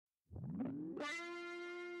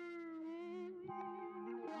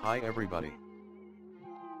Hi everybody.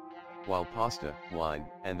 While pasta, wine,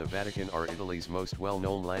 and the Vatican are Italy's most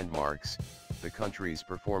well-known landmarks, the country's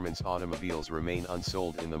performance automobiles remain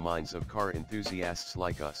unsold in the minds of car enthusiasts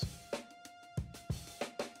like us.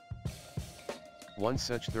 One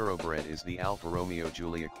such thoroughbred is the Alfa Romeo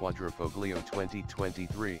Giulia Quadrifoglio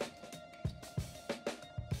 2023.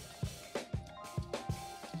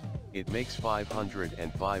 It makes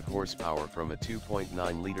 505 horsepower from a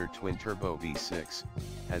 2.9-liter twin-turbo V6,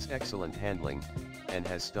 has excellent handling, and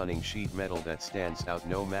has stunning sheet metal that stands out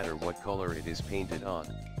no matter what color it is painted on.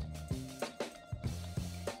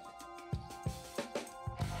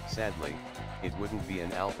 Sadly, it wouldn't be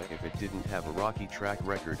an Alfa if it didn't have a rocky track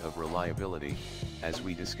record of reliability, as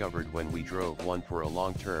we discovered when we drove one for a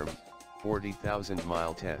long-term,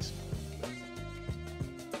 40,000-mile test.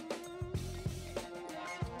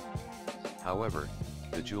 However,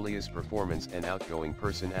 the Giulia's performance and outgoing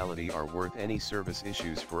personality are worth any service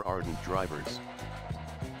issues for ardent drivers.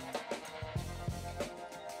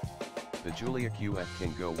 The Giulia QF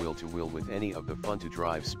can go wheel-to-wheel with any of the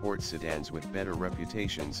fun-to-drive sports sedans with better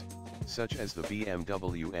reputations, such as the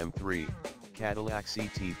BMW M3, Cadillac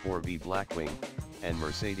CT4V Blackwing, and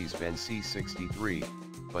Mercedes-Benz C63,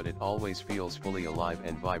 but it always feels fully alive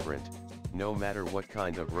and vibrant, no matter what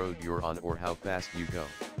kind of road you're on or how fast you go.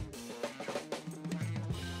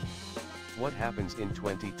 What happens in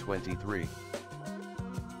 2023?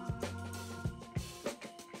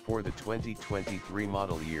 For the 2023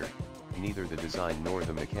 model year, neither the design nor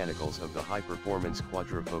the mechanicals of the high-performance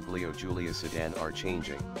Quadrifoglio Giulia sedan are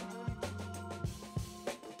changing.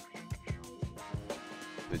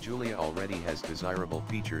 The Giulia already has desirable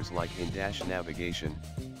features like in-dash navigation,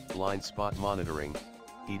 blind spot monitoring,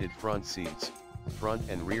 heated front seats, front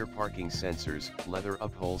and rear parking sensors, leather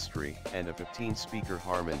upholstery, and a 15-speaker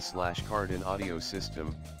Harman/Kardon audio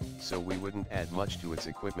system, so we wouldn't add much to its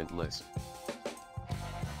equipment list.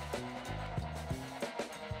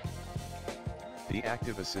 The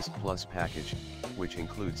Active Assist Plus package, which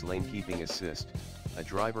includes lane keeping assist, a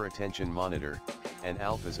driver attention monitor, and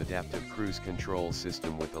Alfa's adaptive cruise control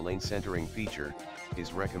system with the lane centering feature,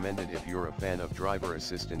 is recommended if you're a fan of driver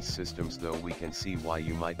assistance systems, though we can see why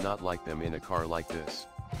you might not like them in a car like this.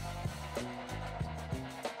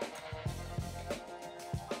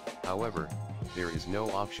 However, there is no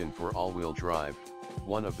option for all-wheel drive.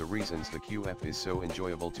 One of the reasons the QF is so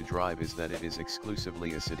enjoyable to drive is that it is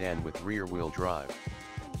exclusively a sedan with rear-wheel drive.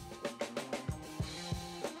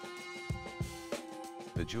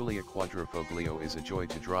 The Giulia Quadrifoglio is a joy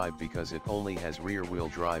to drive because it only has rear-wheel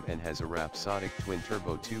drive and has a rhapsodic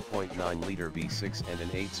twin-turbo 2.9-liter V6 and an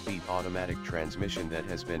 8-speed automatic transmission that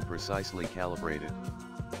has been precisely calibrated.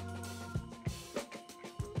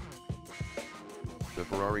 The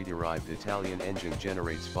Ferrari-derived Italian engine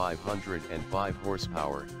generates 505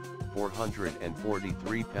 horsepower,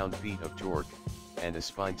 443 pound-feet of torque, and a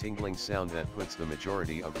spine-tingling sound that puts the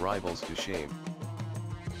majority of rivals to shame.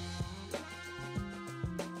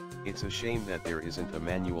 It's a shame that there isn't a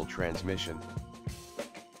manual transmission.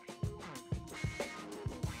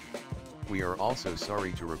 We are also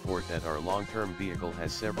sorry to report that our long-term vehicle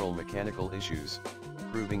has several mechanical issues,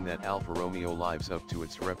 proving that Alfa Romeo lives up to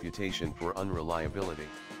its reputation for unreliability.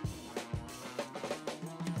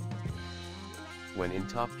 When in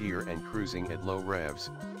top gear and cruising at low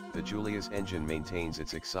revs, the Giulia's engine maintains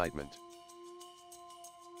its excitement.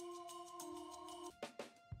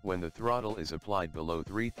 When the throttle is applied below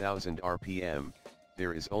 3000 RPM,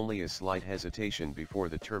 there is only a slight hesitation before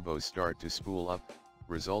the turbos start to spool up,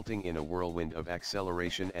 resulting in a whirlwind of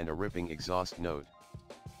acceleration and a ripping exhaust note.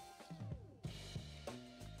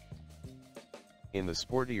 In the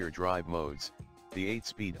sportier drive modes, the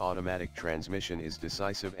 8-speed automatic transmission is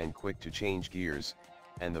decisive and quick to change gears,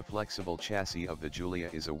 and the flexible chassis of the Giulia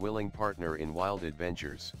is a willing partner in wild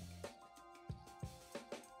adventures.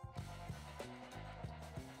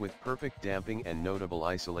 With perfect damping and notable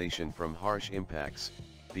isolation from harsh impacts,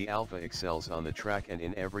 the Alfa excels on the track and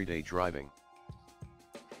in everyday driving.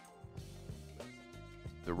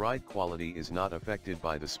 The ride quality is not affected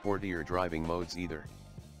by the sportier driving modes either.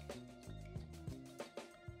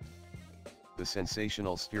 The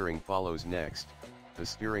sensational steering follows next. The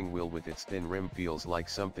steering wheel with its thin rim feels like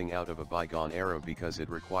something out of a bygone era because it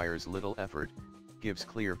requires little effort, gives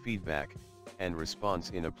clear feedback, and responds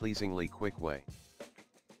in a pleasingly quick way.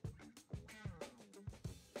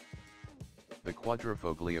 The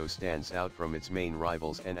Quadrifoglio stands out from its main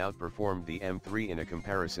rivals and outperformed the M3 in a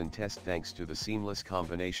comparison test thanks to the seamless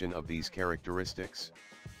combination of these characteristics.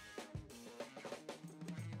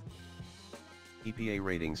 EPA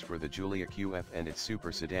ratings for the Giulia QF and its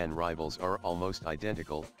super sedan rivals are almost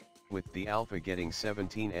identical, with the Alfa getting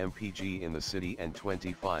 17 mpg in the city and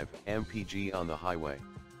 25 mpg on the highway.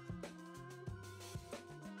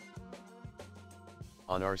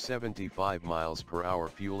 On our 75 miles per hour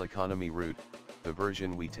fuel economy route, the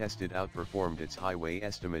version we tested outperformed its highway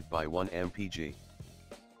estimate by 1 mpg.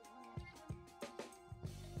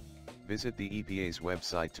 Visit the EPA's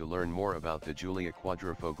website to learn more about the Giulia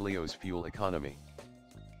Quadrifoglio's fuel economy.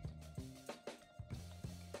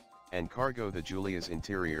 And cargo. The Giulia's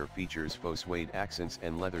interior features faux suede accents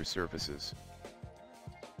and leather surfaces.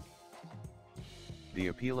 The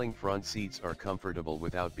appealing front seats are comfortable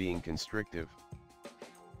without being constrictive.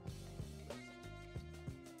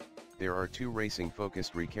 There are 2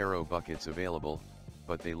 racing-focused Recaro buckets available,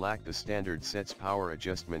 but they lack the standard set's power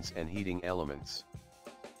adjustments and heating elements.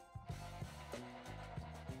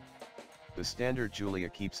 The standard Giulia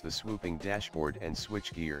keeps the swooping dashboard and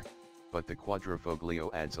switchgear, but the Quadrifoglio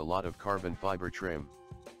adds a lot of carbon fiber trim.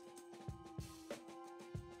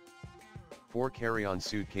 4 carry-on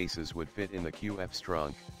suitcases would fit in the QF's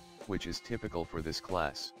trunk, which is typical for this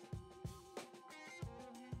class.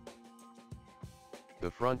 The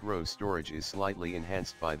front row storage is slightly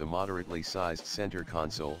enhanced by the moderately sized center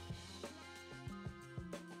console.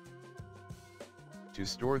 To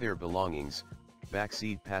store their belongings,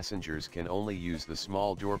 backseat passengers can only use the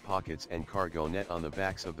small door pockets and cargo net on the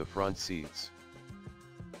backs of the front seats.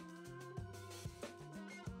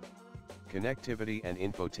 Connectivity and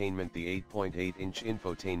infotainment. The 8.8-inch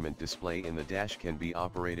infotainment display in the dash can be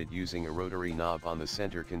operated using a rotary knob on the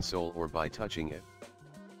center console or by touching it.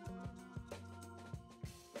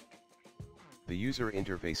 The user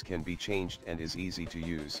interface can be changed and is easy to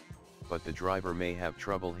use, but the driver may have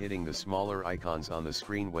trouble hitting the smaller icons on the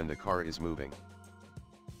screen when the car is moving.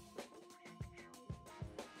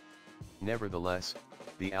 Nevertheless,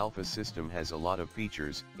 the Alfa system has a lot of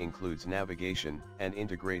features, includes navigation, and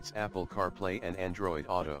integrates Apple CarPlay and Android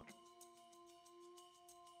Auto.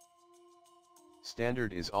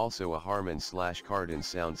 Standard is also a Harman/Kardon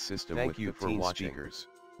sound system with 15 speakers.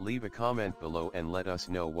 Leave a comment below and let us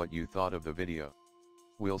know what you thought of the video.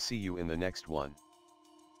 We'll see you in the next one.